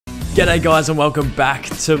G'day guys and welcome back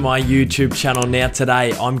to my YouTube channel. Now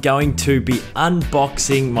today I'm going to be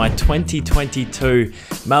unboxing my 2022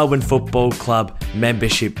 Melbourne Football Club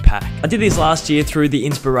membership pack. I did this last year through the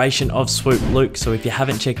inspiration of Swoop Luke, so if you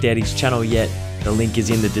haven't checked out his channel yet, the link is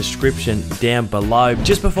in the description down below.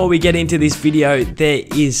 Just before we get into this video, there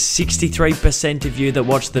is 63% of you that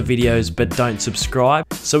watch the videos but don't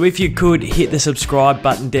subscribe. So if you could hit the subscribe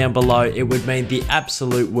button down below, it would mean the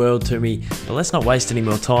absolute world to me. But let's not waste any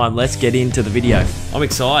more time. Let's get into the video. I'm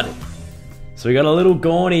excited. So we got a little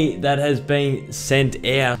Gawny that has been sent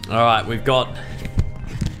out. All right, we've got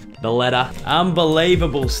the letter.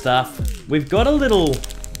 Unbelievable stuff. We've got a little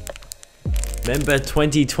Member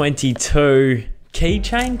 2022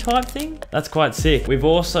 keychain type thing. That's quite sick. We've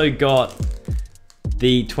also got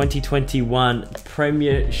the 2021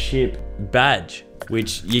 Premiership badge,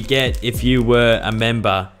 which you get if you were a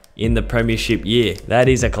member in the Premiership year. That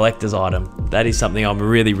is a collector's item. That is something I'm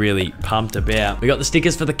really pumped about. We got the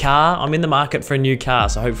stickers for the car. I'm in the market for a new car,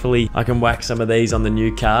 so hopefully I can whack some of these on the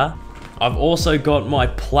new car. I've also got my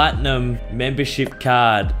Platinum membership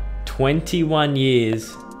card. 21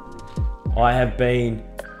 years I have been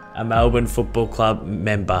a Melbourne Football Club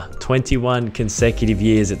member. 21 consecutive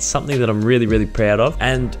years. It's something that I'm really proud of,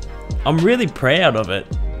 and I'm really proud of it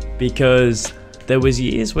because there was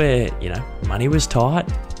years where, you know, money was tight,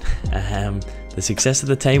 the success of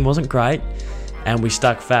the team wasn't great, and we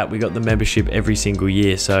stuck fat. We got the membership every single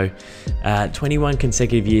year. So 21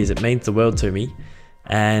 consecutive years, it means the world to me,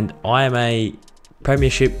 and I am a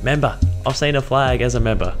Premiership member. I've seen a flag as a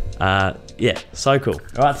member. Yeah, so cool.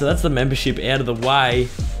 All right, so that's the membership out of the way.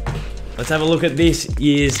 Let's have a look at this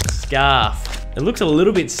year's scarf. It looks a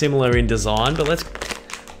little bit similar in design, but let's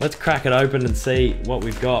crack it open and see what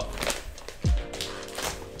we've got.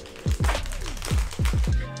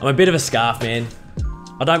 I'm a bit of a scarf man.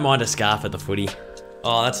 I don't mind a scarf at the footy.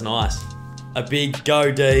 Oh, that's nice. A big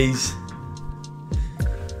go Dees.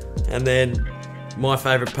 And then my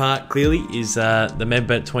favourite part, clearly, is the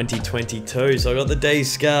Member 2022. So I got the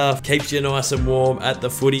Dees scarf. Keeps you nice and warm at the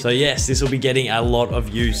footy. So yes, this will be getting a lot of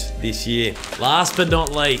use this year. Last but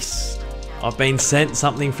not least, I've been sent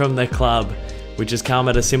something from the club, which has come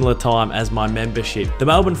at a similar time as my membership. The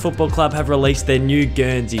Melbourne Football Club have released their new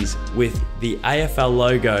Guernseys with the AFL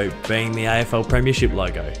logo being the AFL Premiership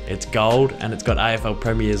logo. It's gold and it's got AFL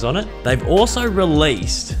Premiers on it. They've also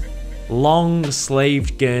released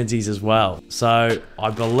long-sleeved Guernseys as well. So I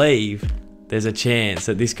believe there's a chance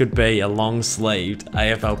that this could be a long-sleeved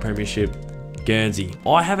AFL Premiership Guernsey.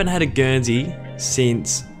 I haven't had a Guernsey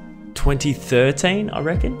since 2013, I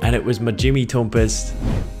reckon, and it was my Jimmy Tompus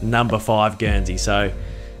number 5 Guernsey. So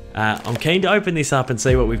I'm keen to open this up and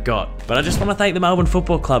see what we've got. But I just want to thank the Melbourne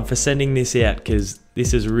Football Club for sending this out because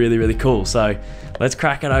this is really cool. So let's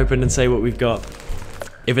crack it open and see what we've got.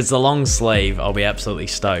 If it's a long sleeve, I'll be absolutely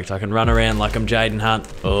stoked. I can run around like I'm Jaden Hunt.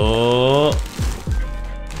 Oh.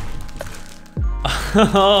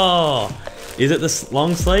 Is it the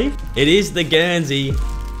long sleeve? It is the Guernsey.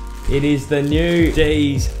 It is the new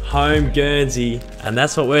Dees home Guernsey. And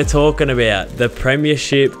that's what we're talking about. The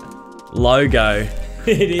Premiership logo.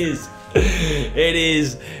 It is.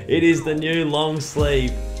 It is the new long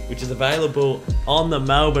sleeve, which is available on the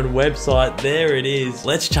Melbourne website. There it is.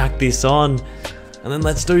 Let's chuck this on. And then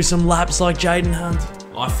let's do some laps like Jaden Hunt.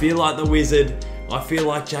 I feel like the Wizard. I feel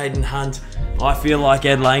like Jaden Hunt. I feel like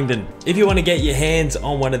Ed Langdon. If you want to get your hands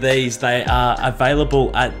on one of these, they are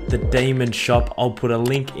available at the Demon shop. I'll put a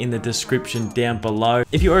link in the description down below.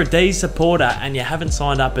 If you're a Dees supporter and you haven't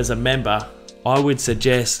signed up as a member, I would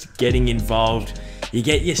suggest getting involved. You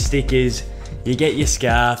get your stickers, you get your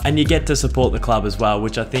scarf, and you get to support the club as well,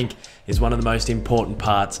 which I think is one of the most important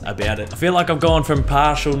parts about it. I feel like I've gone from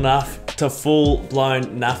partial nuff to full-blown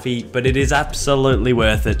nuffy, but it is absolutely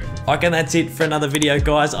worth it. Okay, that's it for another video,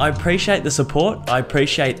 guys. I appreciate the support. I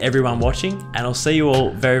appreciate everyone watching, and I'll see you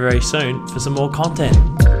all very soon for some more content.